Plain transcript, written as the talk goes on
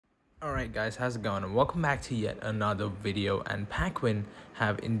Alright guys, how's it going? And welcome back to yet another video, and Pacwyn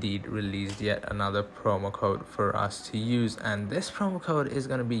have indeed released yet another promo code for us to use, and this promo code is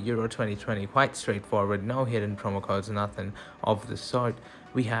going to be Euro 2020. Quite straightforward, no hidden promo codes, nothing of the sort.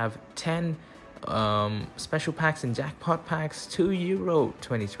 We have 10 special packs and jackpot packs, 2 Euro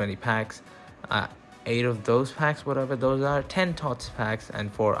 2020 packs, 8 of those packs, whatever those are, 10 TOTS packs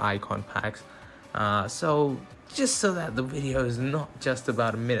and 4 icon packs. So just so that the video is not just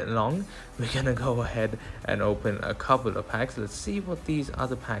about a minute long, we're gonna go ahead and open a couple of packs. Let's see what these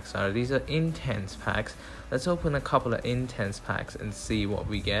other packs are. These are intense packs. Let's open a couple of intense packs and see what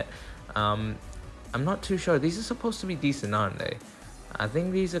we get. I'm not too sure. These are supposed to be decent, aren't they? I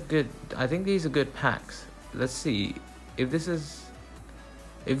think these are good. I think these are good packs. Let's see if this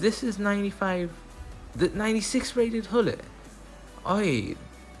is 95, the 96 rated Hullet. Oi,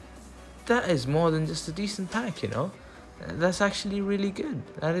 that is more than just a decent pack, you know. That's actually really good.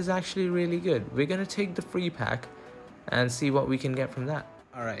 That is actually really good. We're gonna take the free pack and see what we can get from that.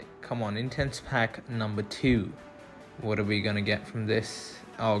 All right, come on, intense pack number 2. What are we gonna get from this?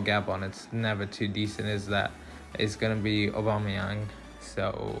 Oh, Gabon. It's never too decent, is that? It's gonna be Aubameyang.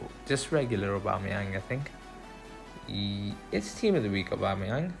 So just regular Aubameyang, I think. It's team of the week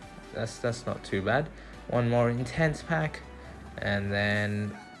Aubameyang. That's not too bad. One more intense pack, and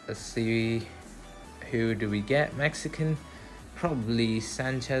then let's see, who do we get? Mexican, probably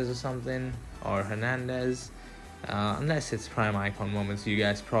Sanchez or something, or Hernandez. Unless it's prime icon moments, you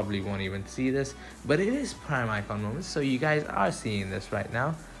guys probably won't even see this, but it is prime icon moments, so you guys are seeing this right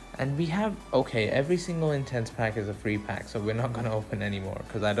now. And we have, okay, every single intense pack is a free pack, so we're not going to open anymore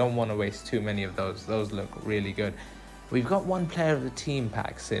because I don't want to waste too many of those. Those look really good. We've got one player of the team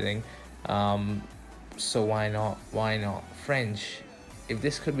pack sitting, so why not French? If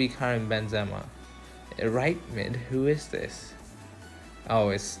this could be Karim Benzema, right mid, who is this? Oh,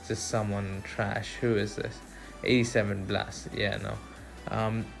 it's just someone trash. Who is this? 87 Blast. Yeah,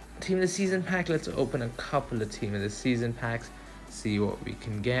 no. Team of the season pack. Let's open a couple of team of the season packs, see what we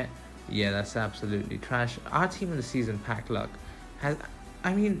can get. Yeah, that's absolutely trash. Our team of the season pack luck has,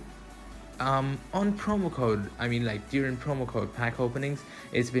 I mean, on promo code, I mean, like during promo code pack openings,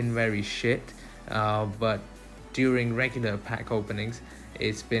 it's been very shit. But during regular pack openings,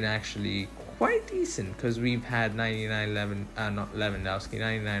 it's been actually quite decent, because we've had 99 not Lewandowski,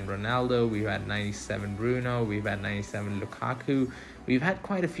 99 Ronaldo, we've had 97 Bruno, we've had 97 Lukaku. We've had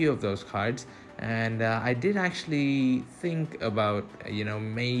quite a few of those cards, and I did actually think about, you know,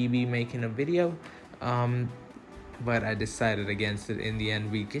 maybe making a video, but I decided against it in the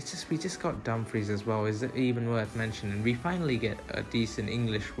end. We just got Dumfries as well. Is it even worth mentioning? We finally get a decent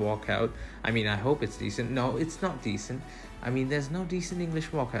English walkout. I mean, I hope it's decent. No, it's not decent. I mean, there's no decent English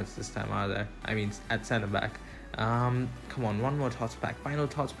walkouts this time, are there? I mean, at centre back. Come on, one more TOTS pack, final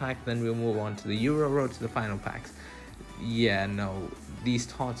TOTS pack, then we'll move on to the Euro road to the final packs. Yeah, no, these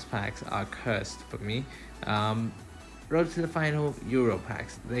TOTS packs are cursed for me. Road to the final Euro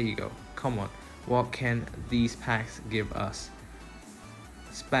packs. There you go. Come on. What can these packs give us?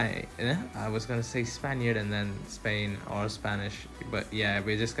 Spain. I was gonna say Spaniard and then Spain or Spanish, but yeah,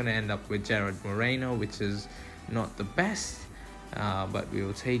 we're just gonna end up with Gerard Moreno, which is not the best, but we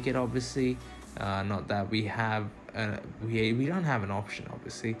will take it, obviously. Not that we have we don't have an option,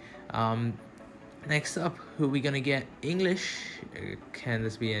 obviously. Next up, who are we gonna get? English. Can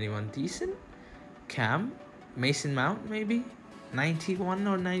this be anyone decent? Cam, Mason Mount, maybe 91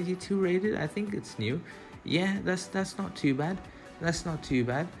 or 92 rated. I think it's new. Yeah, that's not too bad. That's not too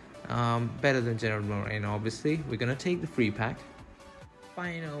bad. Better than Gerard Moreno, obviously. We're gonna take the free pack.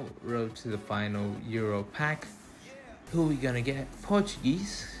 Final road to the final Euro pack. Who are we gonna get?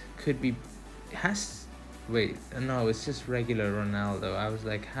 Portuguese. Could be, wait, no, it's just regular Ronaldo. I was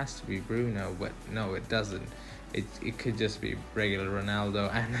like, has to be Bruno, but no, it doesn't. It could just be regular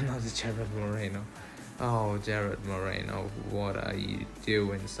Ronaldo and another Gerard Moreno. Oh, Gerard Moreno, what are you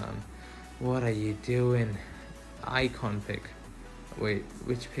doing, son? What are you doing? Icon pick. Wait,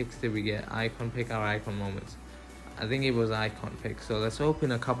 which picks did we get? Icon pick or icon moments? I think it was icon pick. So let's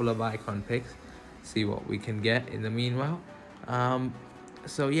open a couple of icon picks, see what we can get in the meanwhile.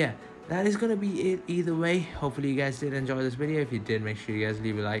 So yeah, that is gonna be it either way. Hopefully you guys did enjoy this video. If you did, make sure you guys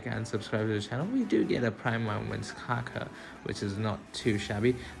leave a like and subscribe to the channel. We do get a prime moments Kaka, which is not too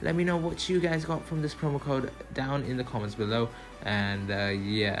shabby. Let me know what you guys got from this promo code down in the comments below, and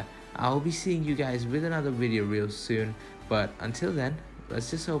yeah, I'll be seeing you guys with another video real soon. But until then, let's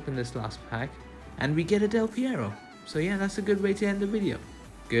just open this last pack and we get a Del Piero. So yeah, that's a good way to end the video.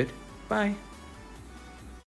 Good, bye.